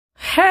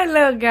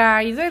Hello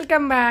guys,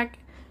 welcome back.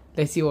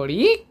 Let's see what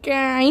it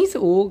guys.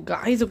 Oh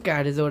guys, look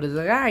at this. What is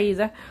it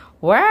guys?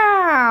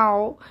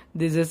 Wow,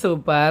 this is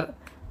super.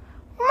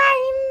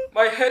 Mine.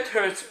 My head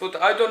hurts, but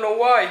I don't know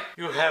why.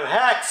 You have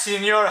hacks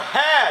in your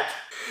head.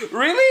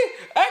 Really?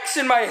 X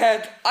in my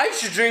head. I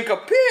should drink a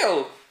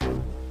pill.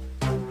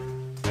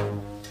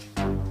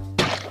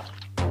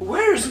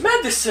 Where's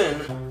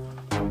medicine?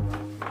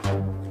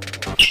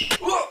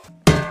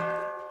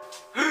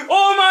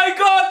 Oh my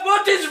god,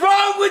 what is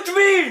wrong with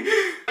me?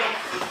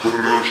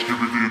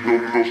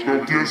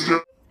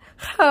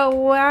 Oh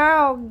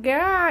wow,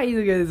 guys,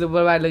 look at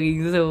Superman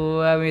looking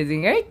so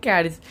amazing, right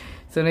guys?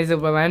 So nice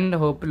Superman,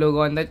 hope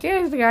logo on the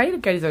chest, guys.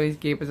 Look at his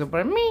escape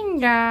Superman,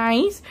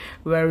 guys.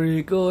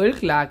 Very cool.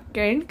 Clark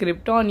Kent,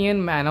 Kryptonian,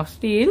 Man of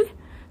Steel.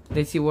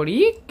 Let's see what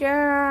he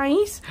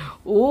guys.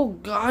 Oh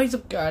guys,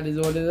 look at this.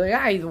 What is it,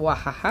 guys?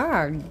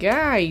 Wow,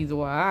 guys,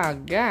 wow,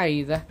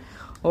 guys.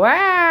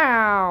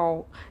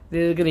 Wow,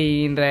 this is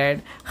green,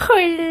 red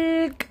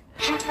Hulk.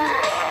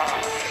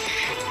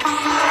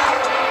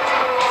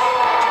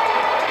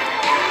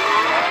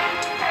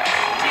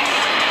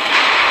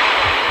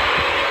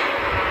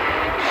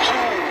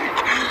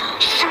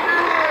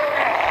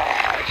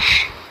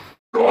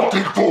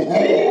 Nothing for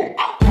Hulk!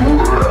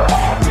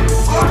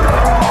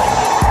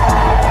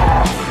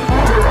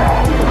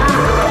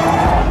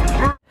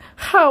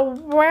 Oh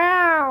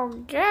wow,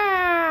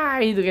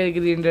 guys! Look at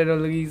green red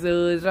looking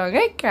so strong.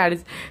 Hey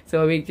guys,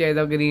 so big chance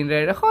of green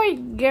red. Hi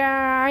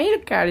guys,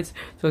 look at it,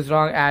 so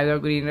strong as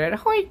of green red.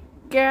 Hi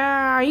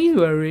guys,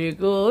 very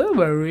cool,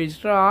 very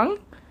strong.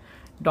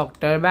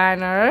 Dr.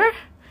 Banner.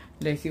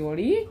 Let's see what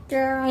he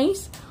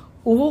guys.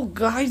 Oh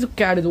guys, look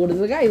at it. What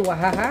is it, guys?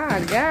 Wow,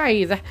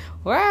 guys!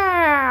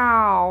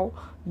 Wow!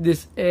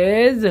 This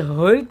is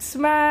Hulk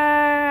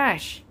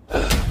Smash.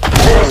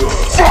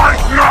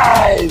 Fight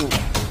now!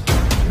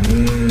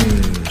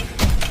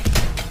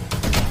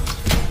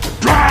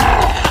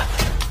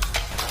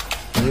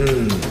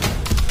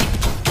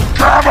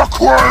 Gamma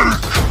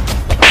Quake!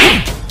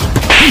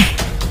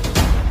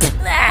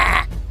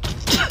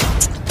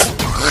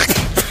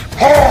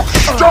 Hulk,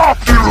 stop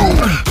you!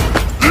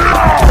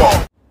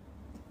 Yeah!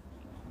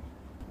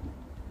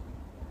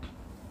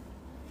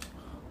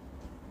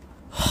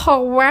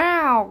 Oh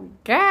wow,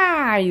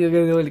 guys!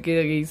 Look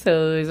at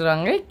so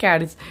strong, right,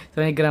 guys?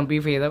 So a grumpy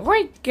face,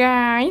 white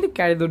guys. Look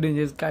at the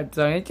dangerous cuts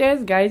on his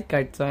chest, guys.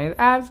 Cuts on his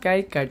abs,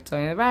 guys. Cuts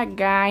on his back,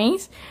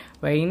 guys.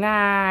 Very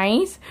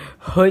nice.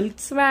 Hulk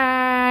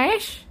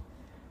Smash.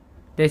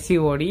 Let's see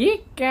what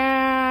he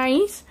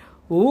guys.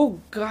 Oh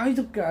guys,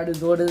 look at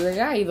this. What is it,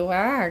 guys?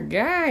 Wow,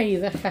 guys.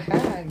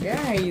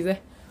 Guys.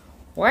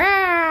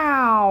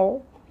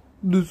 Wow.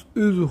 This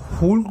is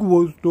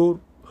Hulkbuster.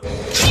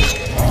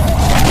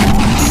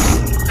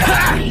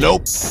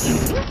 Nope.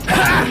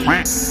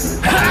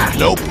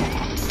 Nope.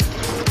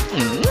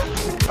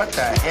 What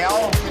the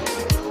hell?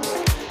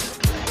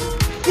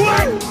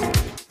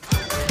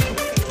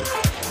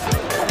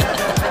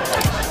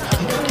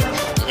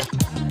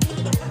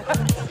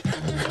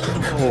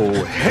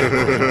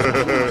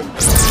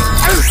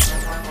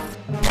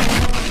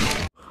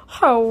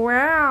 Oh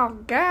wow,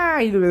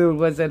 guys!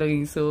 What's that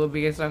looking so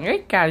big and strong,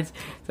 right, guys?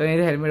 So in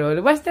the helmet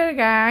roller buster,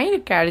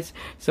 guys. Guys,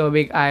 so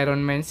big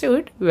Ironman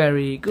suit,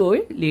 very cool.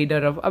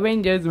 Leader of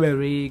Avengers,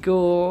 very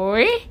cool.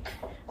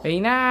 Very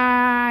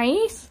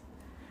nice.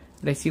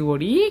 Let's see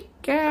what he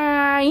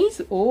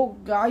guys. Oh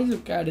guys,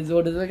 look at this.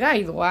 What is it,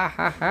 guys?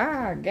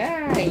 Wow,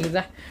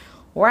 guys!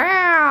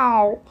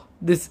 Wow,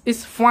 this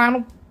is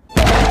fun.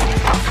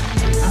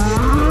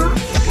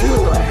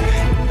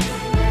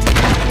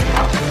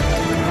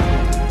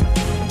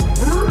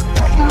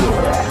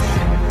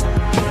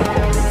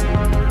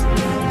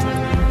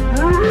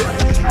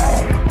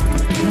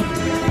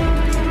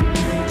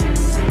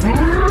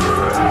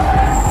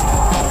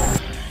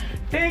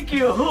 Thank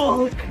you,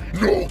 Hulk.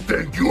 No,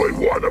 thank you, I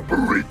want a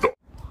burrito.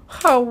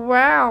 Oh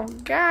wow,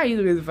 guys,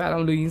 look at the fan.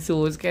 I'm looking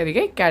so scary.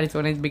 Okay, guys,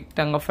 on his big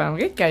tongue of fan.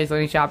 Okay, guys,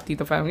 on his sharp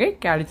teeth of fan. Okay,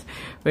 guys,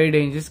 very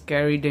dangerous,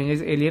 scary,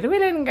 dangerous alien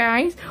villain,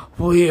 guys.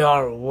 We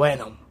are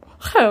Venom.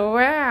 Oh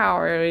wow,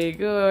 very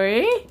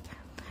good.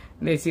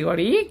 Let's see what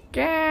he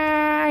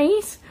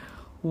guys.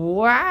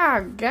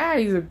 Wow,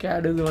 guys, look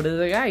at this. What is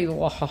it, guys?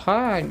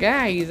 Wow,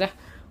 guys.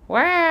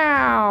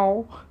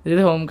 Wow, this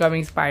is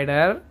Homecoming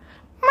Spider.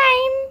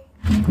 Mine.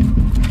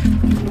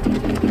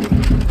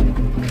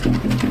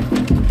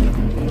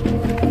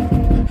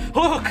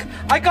 Look,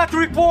 I got a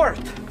report.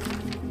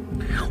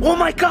 Oh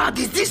my god,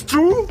 is this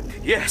true?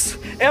 Yes,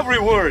 every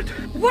word.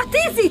 What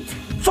is it?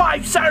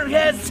 5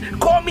 Sarheads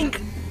coming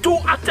to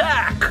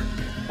attack.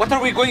 What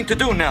are we going to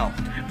do now?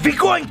 We're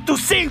going to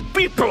save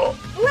people.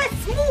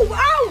 Let's move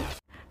out!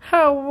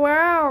 Oh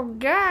wow,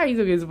 guys!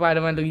 Look at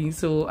Spiderman looking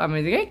so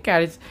amazing, right,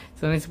 guys?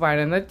 So nice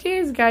spider on the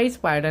chest, guys.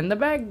 Spider on the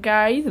back,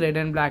 guys. Red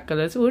and black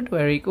color suit,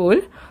 very cool.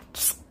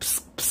 Psst,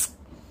 psst, psst.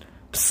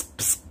 Psst,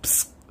 psst,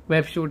 psst.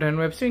 Web shooter and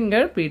web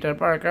swinger, Peter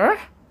Parker.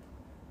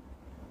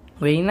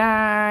 Very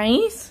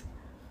nice.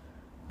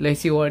 Let's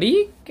see what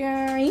he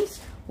guys.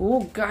 Oh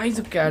guys,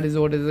 look at this.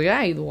 What is it,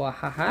 guys?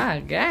 Wow,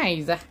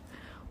 guys.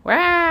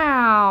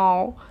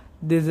 Wow,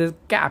 this is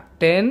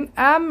Captain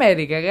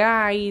America,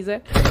 guys.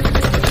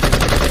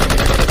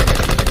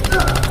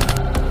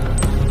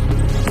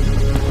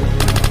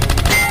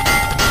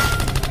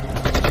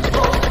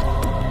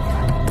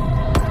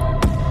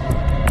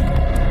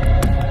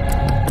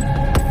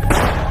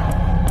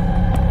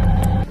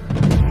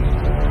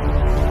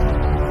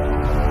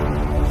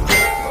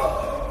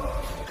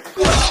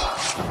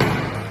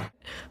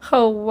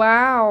 Oh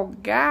wow,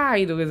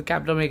 guys, look at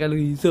Captain America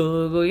looking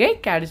so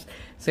good, guys.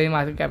 So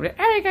massive Captain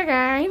America,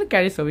 guys. Look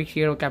at so big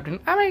hero Captain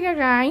America,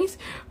 guys.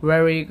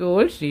 Very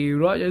cool. Steve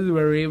Rogers,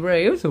 very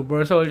brave.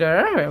 Super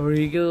soldier,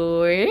 very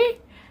good.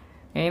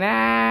 Very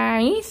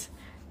nice.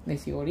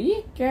 Let's see what he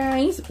is,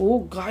 guys. Oh,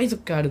 guys,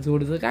 look at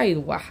the guys.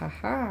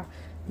 Wow,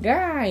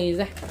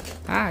 guys.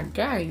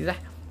 Guys.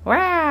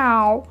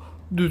 Wow,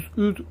 this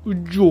is a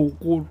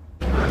Joker.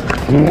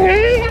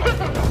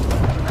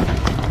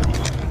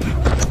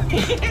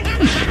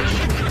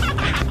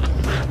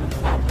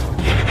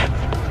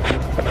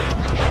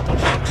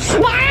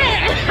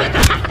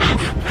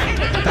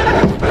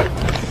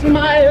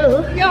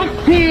 Smile your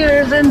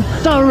fears and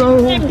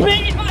sorrow.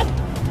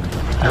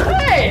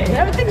 Hey,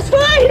 everything's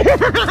fine.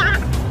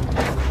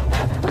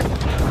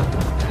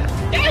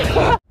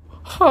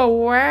 Oh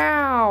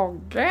wow,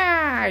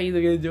 guys,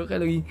 look at the Joker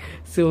looking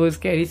so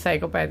scary,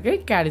 psychopath,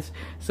 guys.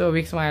 So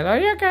big smile, or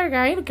your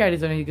guy, look at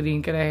his on his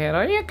green color hair,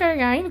 or your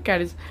guy, look at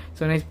his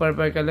so nice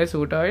purple color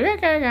suit, or your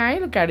guy,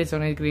 look at his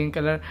on his green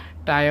color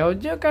tie of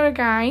Joker,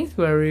 guys.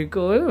 Very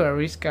cool,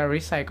 very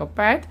scary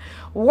psychopath.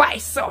 Why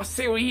so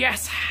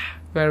serious?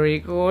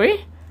 Very cool.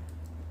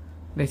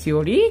 Let's see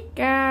what he is,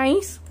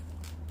 guys.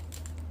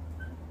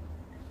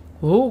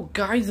 Oh,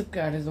 guys, look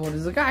at this. What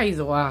is the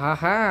guys?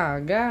 Wow,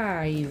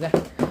 guys.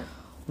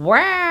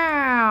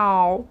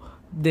 Wow,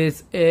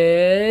 this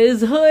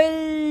is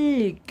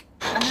Hulk.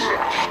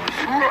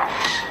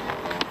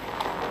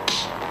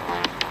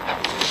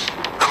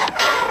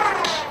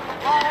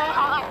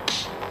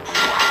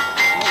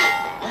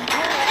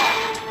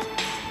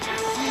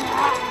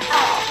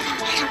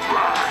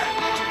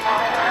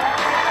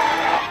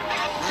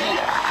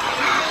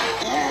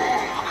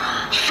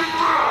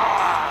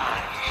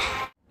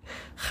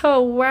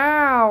 Oh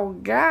wow,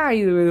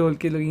 guys,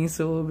 Hulk is looking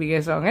so big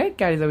and strong,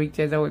 carries a big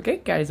chest of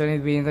Hulk, carries on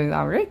his veins and his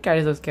arm,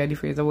 carries a scary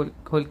face of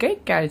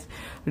Hulk, carries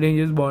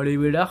dangerous body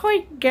builder,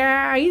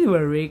 guys,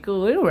 very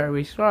cool,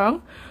 very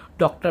strong.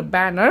 Dr.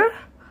 Banner,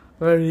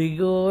 very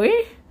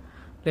good.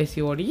 Let's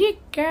see what he is,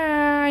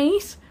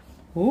 guys.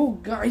 Oh,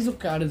 guys,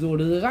 look at this, what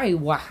is the guy?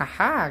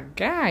 Wow,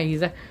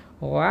 guys.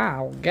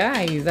 Wow,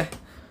 guys.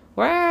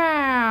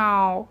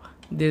 Wow,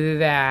 this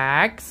is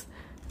Axe.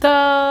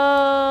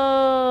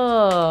 THOR.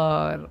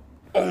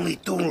 Only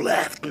 2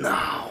 left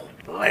now.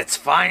 Let's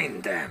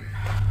find them.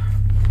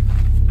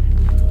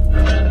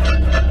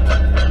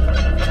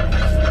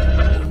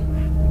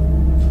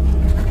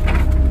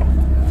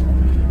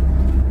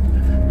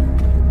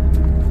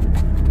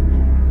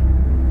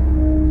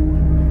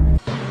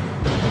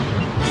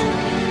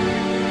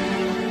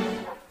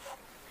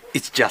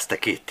 It's just a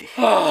kitty.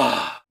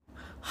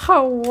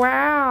 Oh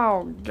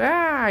wow,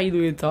 guys,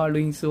 Thor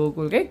doing so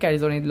cool.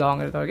 Carries on his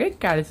long Thor,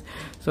 carries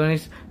on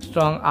his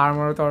strong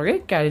armor Thor,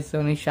 carries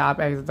on his sharp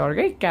axe Thor,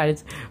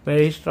 carries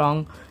very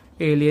strong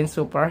alien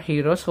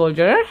superhero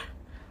soldier.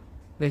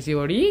 Let's see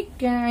what he is,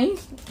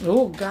 guys.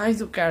 Oh, guys,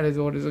 look at this.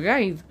 What is it,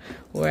 guys?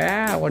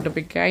 Wow, what a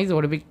pick, guys.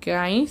 What a pick,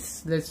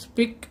 guys. Let's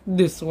pick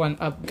this one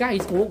up,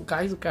 guys. Oh,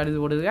 guys, look at this.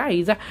 What is it,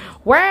 guys?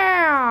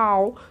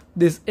 Wow,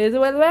 this is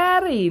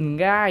Wolverine,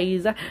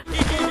 guys.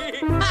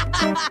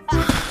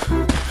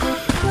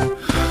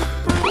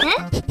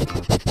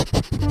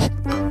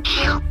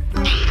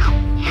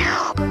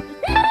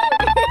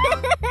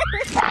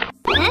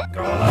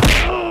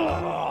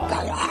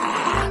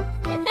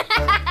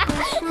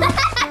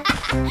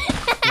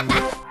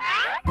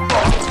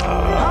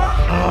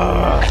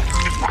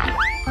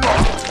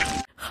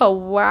 Oh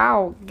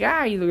wow,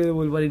 guys, look at the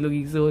Wolverine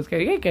looking so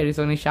scary. Carries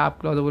on his sharp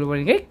claws of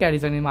Wolverine,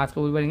 carries on his mask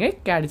of Wolverine,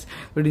 carries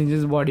within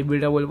his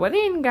bodybuilder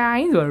Wolverine,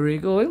 guys. Very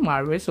cool,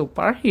 Marvel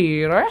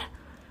superhero.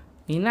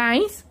 Very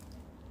nice.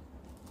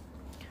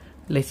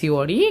 Let's see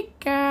what he is,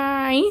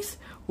 guys.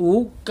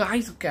 Oh,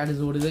 guys, look at this.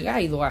 What is it,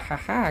 guys?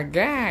 Wahaha,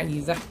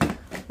 guys.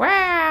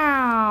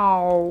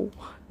 Wow,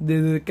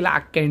 this is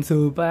Clark Kent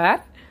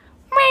Super.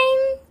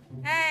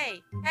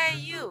 Hey,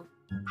 you.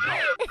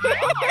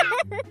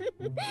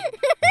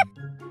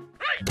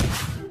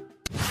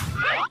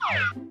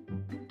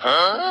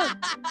 Huh?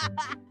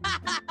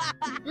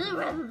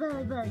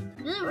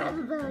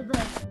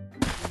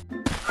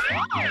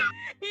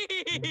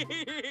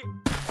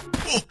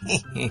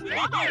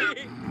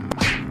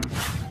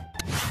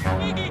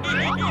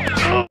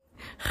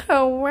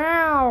 Oh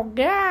wow,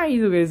 guys,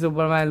 look at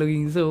Superman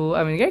looking so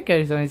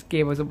carries on his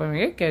cape of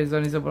Superman, carries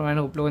on his Superman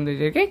hoop on the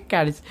jacket,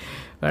 carries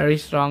very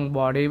strong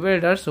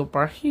bodybuilder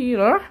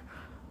superhero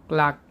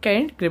Clark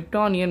Kent,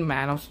 Kryptonian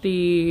Man of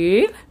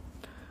Steel.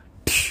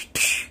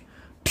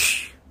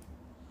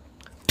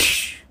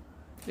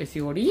 Let's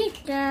see what he is,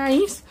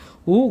 guys.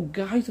 Oh,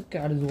 guys,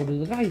 guys, what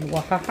is guys?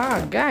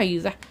 Wahaha,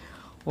 guys!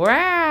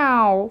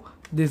 Wow,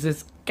 this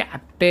is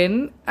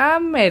Captain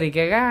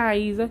America,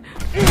 guys.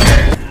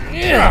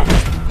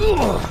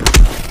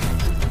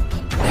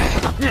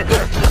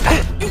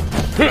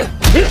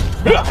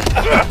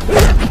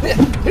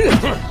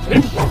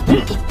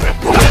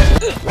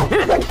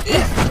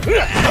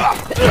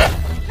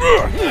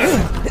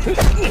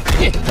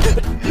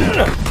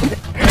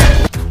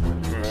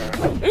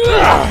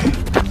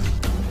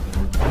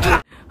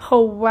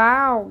 Oh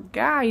wow,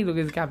 guys, look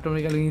at Captain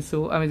America looking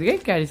so amazing. Okay,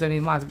 carries on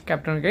his mask of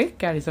Captain America,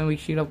 carries on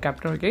his shield of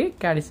Captain America,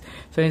 carries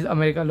on his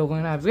America logo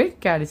and abs,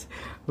 carries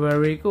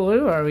very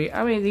cool, very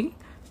amazing.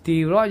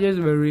 Steve Rogers,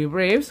 very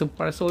brave,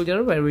 super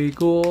soldier, very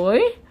cool,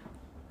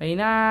 very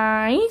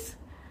nice.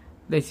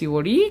 Let's see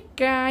what he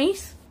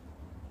guys.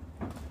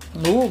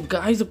 Oh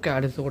guys, look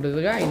at this, what is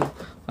the guys?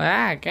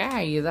 Ah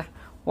guys,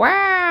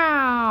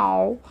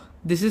 wow.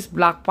 This is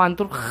Black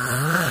Panther.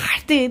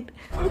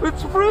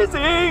 It's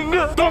freezing!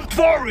 Don't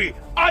worry!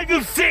 I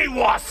will save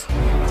us!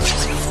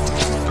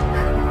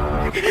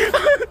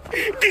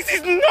 This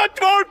is not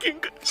working!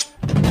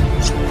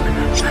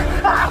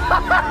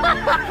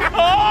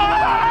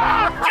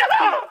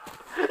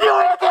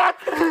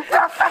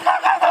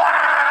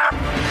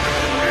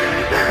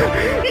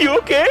 You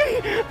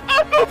okay?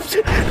 Oops!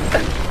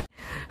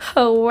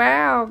 Oh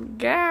wow,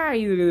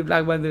 guys, look at the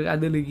Black Panther.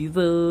 Other looking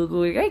so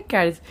cool,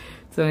 guys.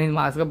 So his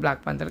mask of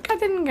Black Panther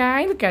cousin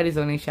guys, carries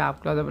on his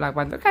sharp claws of Black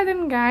Panther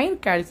cousin guys,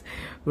 carries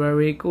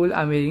very cool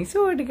amazing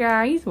sword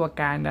guys.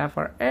 Wakanda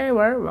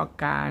forever,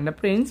 Wakanda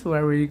prince,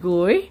 very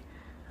cool, very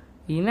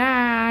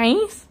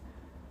nice.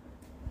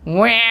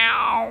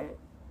 Wow,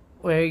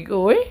 very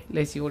cool.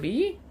 Let's see what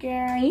he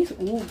guys.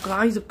 Oh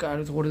guys,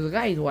 what is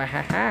guys?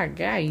 Wahaha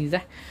guys.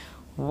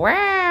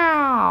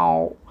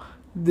 Wow,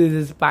 this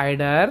is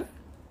Spider-Man.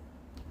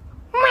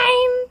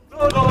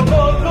 No!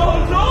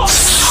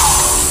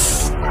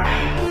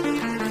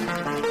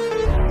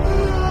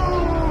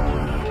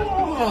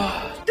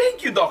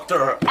 Thank you,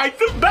 Doctor. I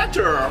feel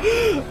better.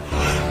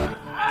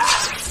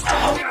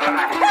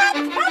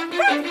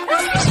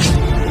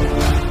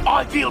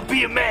 I will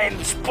be a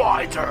man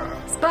spider.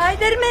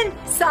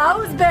 Spiderman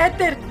sounds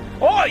better.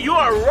 Oh, you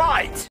are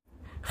right.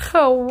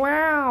 Oh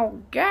wow,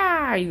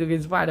 guys, look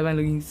at Spider-Man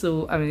looking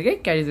so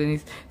amazing. Carries on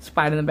his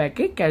spider on the back,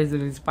 carries on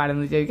his spider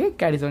on the chest,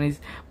 carries on his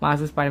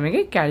mask of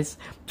Spider-Man, carries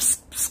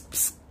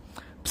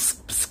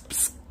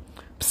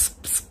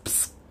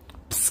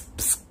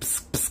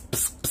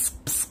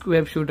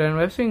web shooter and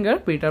web swinger,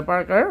 Peter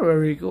Parker,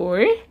 very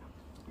cool,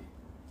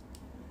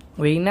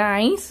 very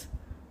nice.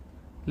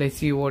 Let's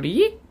see what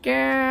he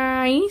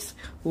guys.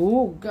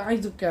 Oh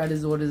guys, look at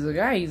this, what is it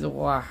guys?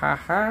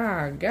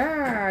 Wahaha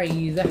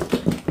guys.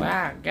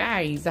 Wow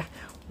guys.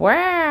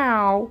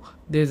 Wow,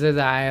 this is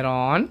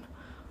Iron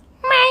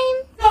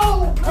Man.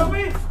 No, come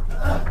in.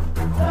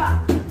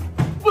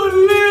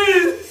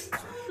 Please,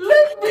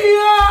 let me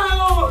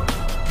out.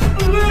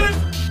 Please.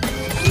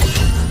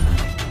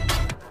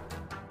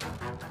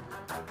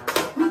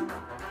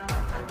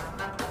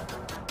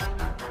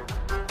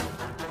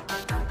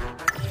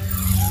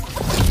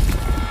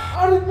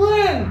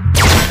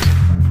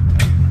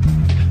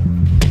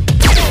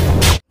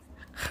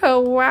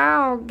 Oh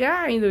wow,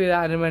 guys, look at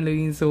Iron Man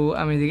looking so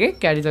amazing.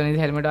 Carries on his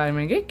helmet, Iron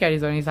Man,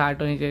 carries on his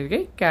heart on his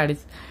chest,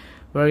 carries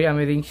very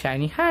amazing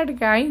shiny heart,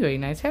 guys. Very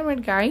nice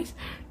helmet, guys.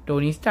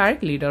 Tony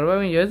Stark, leader of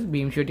Avengers,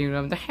 beam shooting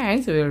from the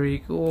hands, very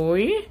cool.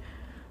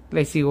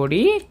 Let's see what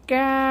he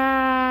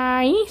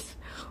guys.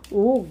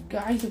 Oh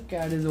guys, look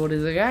at this, what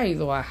is it guys?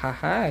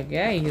 Wahaha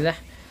guys.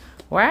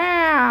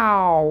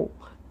 Wow,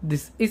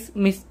 this is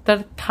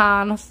Mr.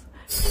 Thanos.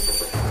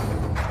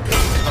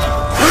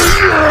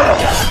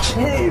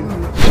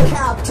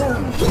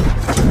 Captain.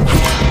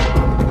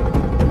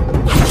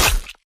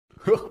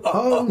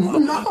 Oh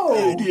no!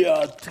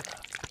 Idiot!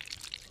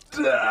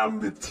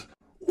 Damn it!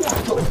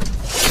 What the?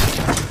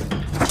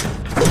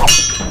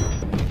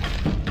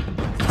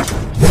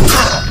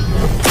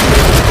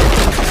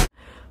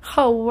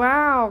 Oh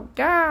wow,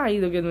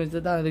 guys, look at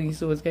Mr. Thanos looking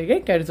so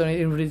scary. Carries on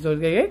his infinity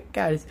sword,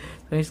 carries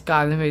on his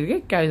scarlet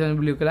face, carries on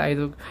blue color eyes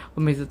of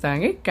Mr.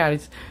 Thanos,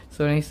 carries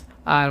on his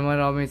armor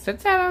of Mr.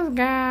 Thanos,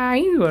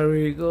 guys.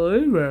 Very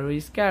cool, very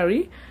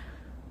scary.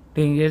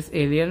 Dangerous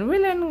alien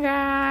villain,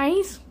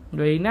 guys.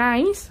 Very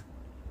nice.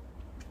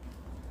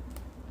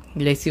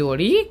 Let's see what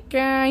he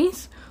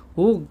guys.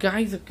 Oh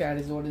guys, look at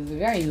this, what is it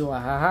guys?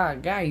 Wahaha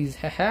guys,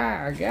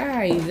 haha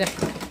guys.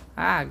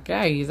 Ah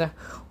guys.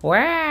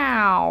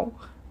 Wow.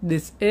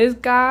 This is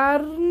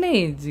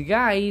Carnage,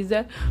 guys.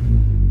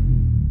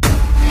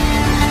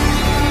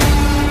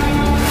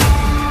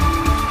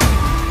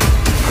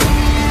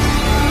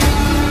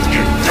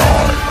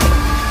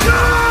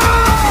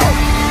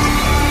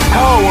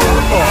 Power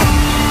up!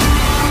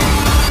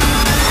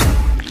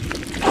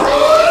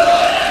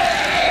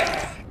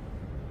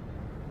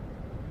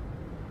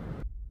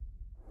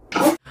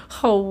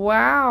 Oh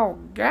wow,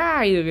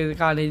 guys, look at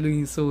Carnage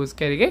looking so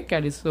scary. Okay,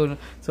 Carnage so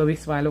big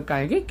smile of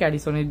Carnage.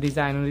 Carnage on his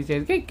design on his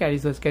chest. Okay,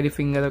 Carnage so scary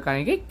finger of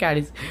Carnage.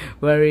 Carnage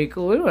very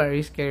cool,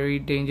 very scary,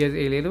 dangerous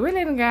alien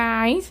villain,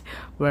 guys.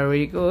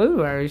 Very cool,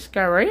 very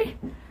scary.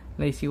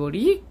 Let's see what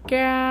he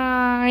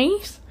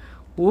guys.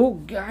 Oh,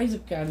 guys,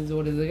 Carnage,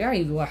 what is it,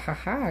 guys?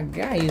 Wow,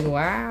 guys,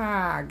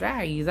 wow,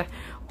 guys,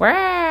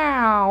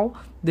 wow.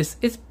 This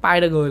is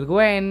Spider Girl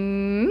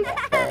Gwen.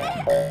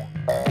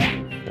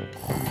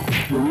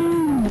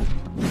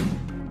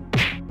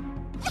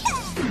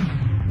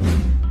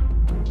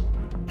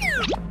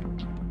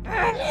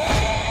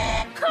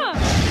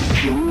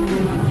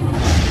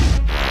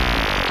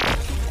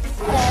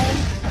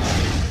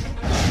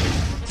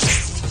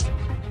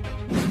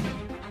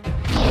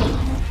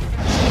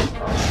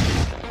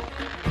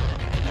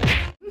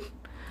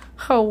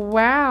 Oh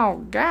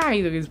wow,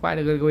 guys, look at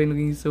Spider Girl going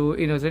looking so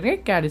innocent. Hey,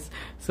 cat is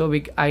so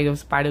big eyes of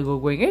Spider Girl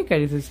going. Hey,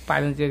 cat is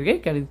Spider Girl. Hey,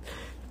 cat is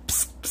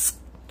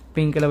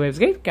pink color waves.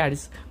 Hey, cat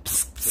is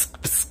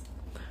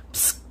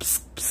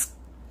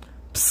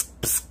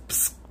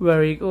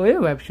very cool.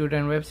 Web shooter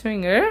and web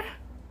swinger.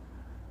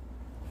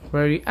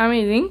 Very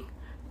amazing.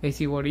 Let's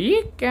see what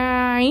you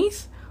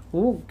guys.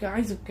 Oh,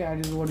 guys, cat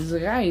is what is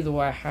it, guys?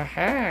 Wow,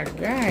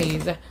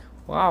 guys.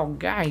 Wow,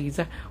 guys.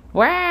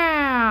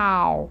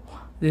 Wow.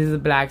 This is a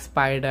black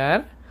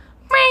spider.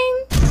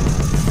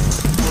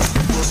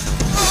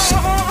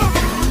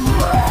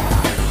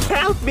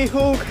 Help me,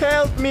 Hulk,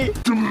 help me!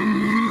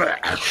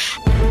 Smash!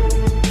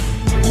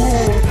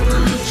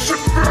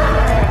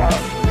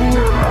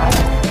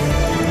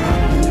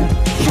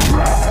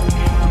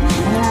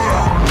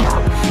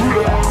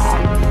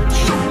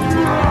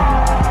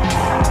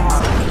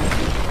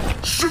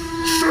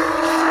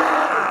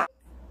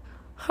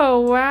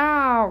 Oh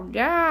wow,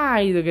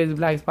 guys, look at this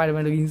black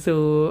Spiderman looking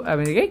so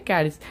amazing. Okay,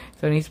 cat is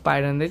so nice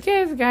spider on the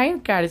chest, guys.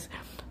 Cat is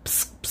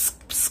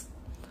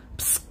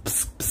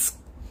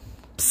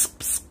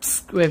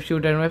web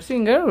shooter and web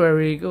swinger.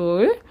 Very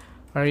cool,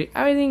 very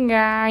amazing,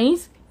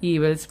 guys.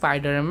 Evil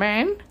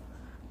Spider-Man.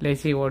 Let's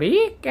see what he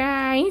is,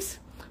 guys.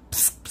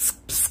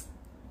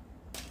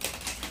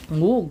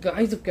 Oh,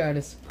 guys, the cat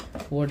is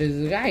what is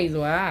it, guys?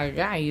 Wow,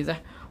 guys,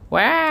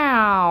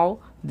 wow.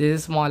 This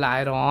is small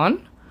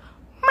iron.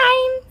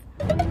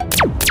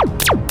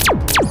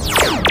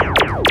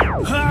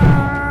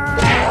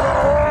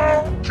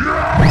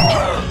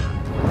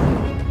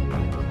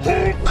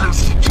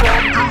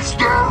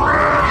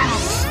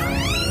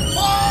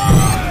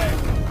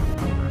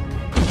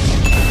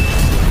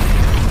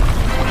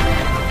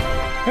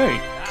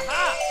 Hey!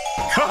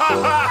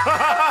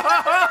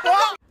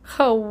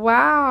 Oh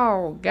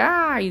wow,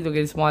 guys, look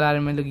at small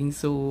Ironman looking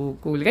so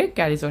cool. Okay,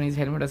 cat is on his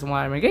helmet, a small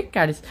Ironman. Okay,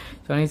 cat is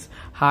on his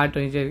heart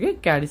on his chest. Okay,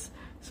 cat is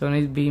so on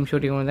his beam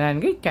shooting on the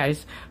hand. Okay, cat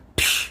is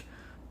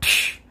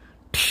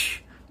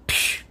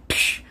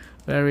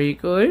very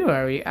cool,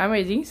 very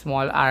amazing.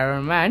 Small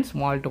Iron Man,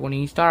 small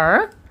Tony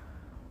Stark.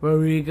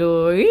 Very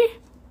good.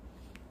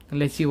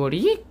 Let's see what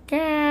he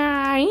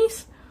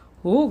guys.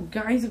 Oh,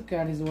 guys,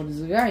 cat is what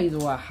is it, guys?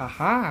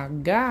 Wow,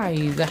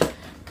 guys.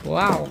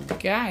 Wow,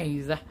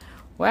 guys.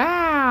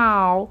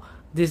 Wow.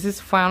 This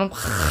is fun.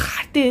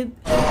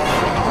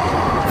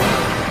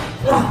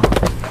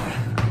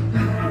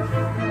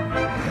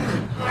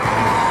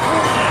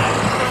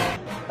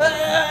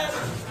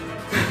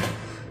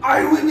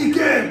 I win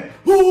again!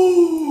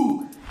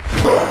 Woo!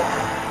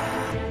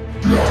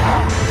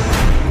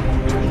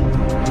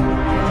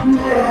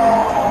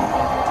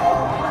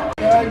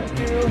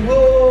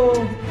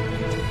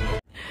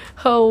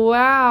 Oh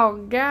wow,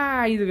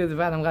 guys, look at the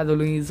Phantom Cat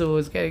looking so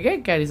scary.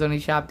 Okay, cat is on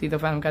his sharp teeth of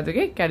Phantom Cat.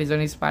 Okay, cat is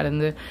on his spider in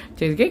the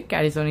chest. Okay,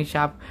 cat is on his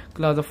sharp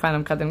claws of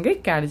Phantom Cat. Okay,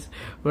 cat is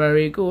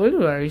very cool,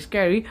 very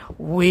scary.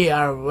 We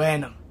are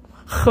Venom.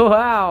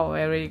 Wow,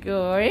 very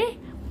cool.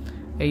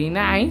 Very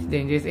nice,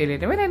 dangerous alien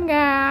villain,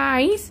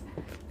 guys.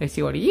 Let's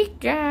see what he is,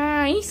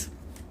 guys.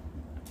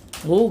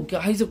 Oh,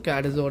 guys, the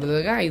cat is over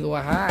the guys.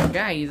 Wow,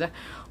 guys.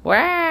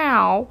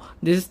 Wow,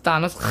 this is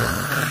Thanos.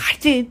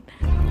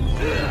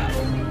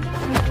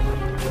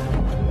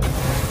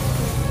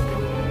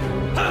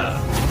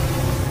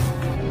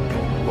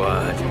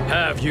 What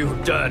have you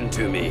done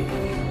to me?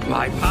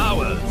 My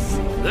powers,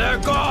 they're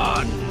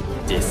gone!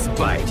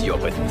 Despite your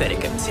pathetic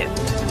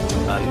attempt,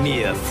 a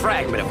mere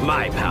fragment of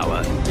my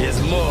power is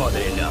more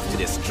than enough to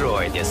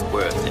destroy this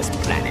worthless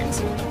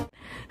planet.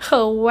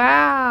 Oh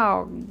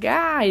wow,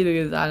 guys, look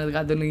at Thanos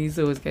Cat looking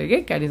so scary.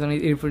 Okay, cat is on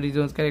his Infinity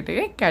Zone's character.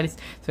 Okay, cat is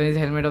on his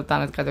helmet of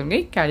Thanos Cat.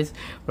 Okay, cat is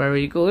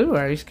very cool,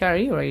 very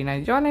scary, very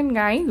nice villain,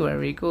 guys.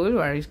 Very cool,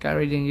 very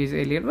scary, dangerous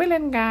alien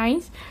villain,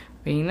 guys.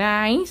 Very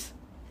nice.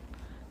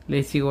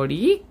 Let's see what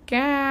he is,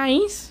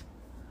 guys.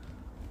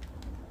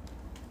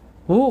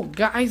 Oh,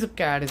 guys, the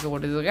cat is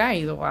what is it,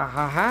 guys?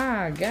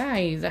 Wow,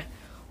 guys.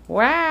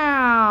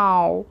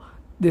 Wow.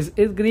 This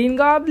is Green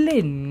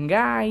Goblin,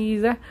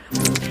 guys.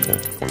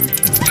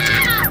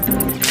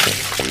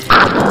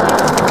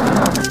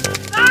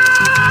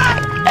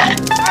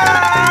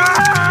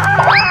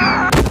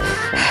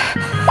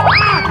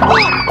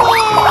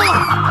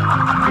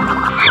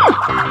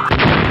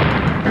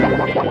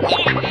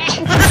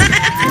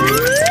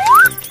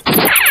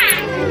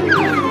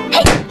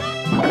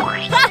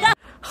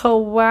 Oh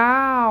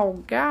wow,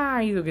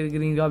 guys! Look at the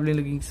Green Goblin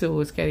looking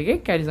so scary. Okay?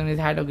 Carries on his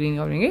hat of Green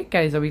Goblin. Okay?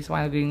 Carries a big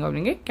smile of Green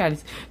Goblin. Okay?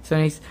 Carries on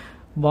his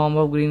bomb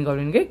of Green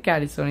Goblin. Okay?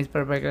 Carries on his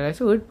purple color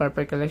suit,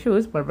 purple color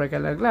shoes, purple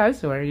color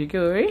gloves. Very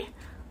good.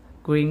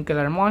 Green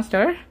color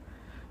monster.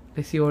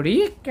 Let's see what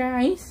he is,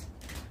 guys.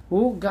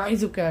 Oh,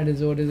 guys, look at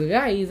this. What is it,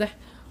 guys?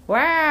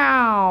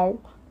 Wow!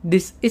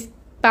 This is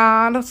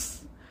Thanos.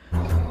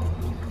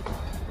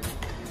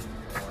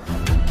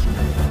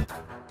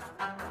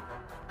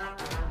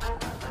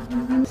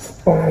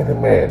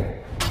 Spiderman.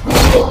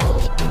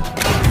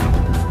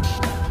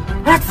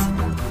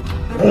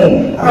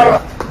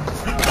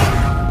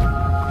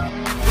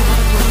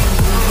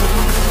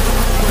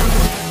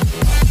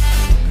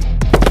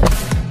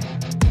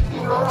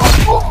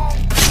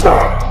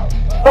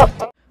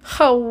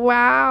 Oh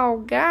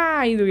wow,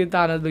 guys! Look at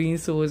Thanos looking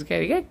so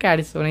scary. Okay?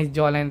 Carries on his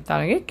jawline.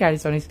 Thanos. Okay?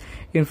 Carries on his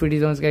Infinity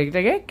Stones character.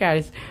 Okay?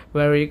 Carries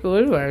very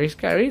cool, very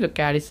scary. Look,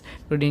 carries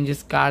the dangerous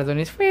scars on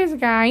his face,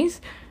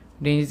 guys.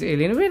 Dangerous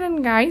alien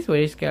villain, guys.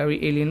 Very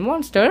scary alien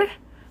monster.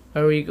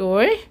 Very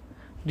cool.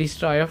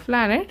 Destroy of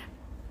planet.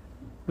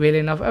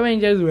 Villain of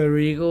Avengers.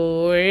 Very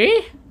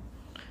cool.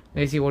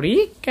 Let's see what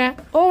he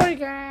got. Over,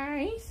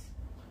 guys.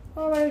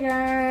 Over,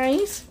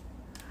 guys.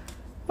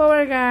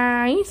 Over,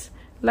 guys.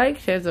 Like,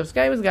 share,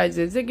 subscribe, guys.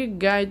 Take a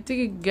guide,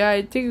 take a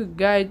guide, take a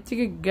guide, take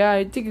a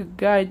guide, take a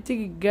guide, take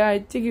a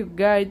guide, take a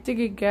guide, take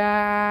a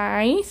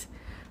guys.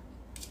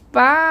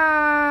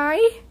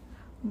 Bye.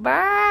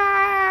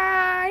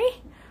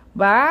 Bye.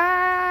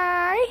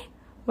 Bye.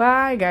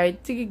 Bye, guys.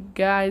 Take a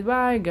guide.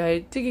 Bye,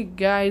 guys. Take a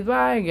guide.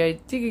 Bye, guys.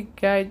 Take a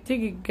guide.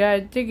 Take a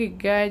guide. Take a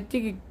guide.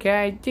 Take a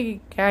guide. Take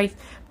a guide.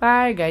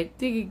 Bye, guys.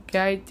 Take a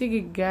guide. Take a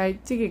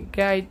guide. Take a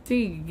guide.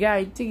 Take a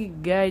guide. Take a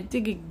guide.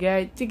 Take a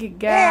guide. Take a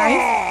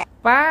guide.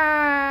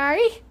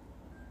 Bye.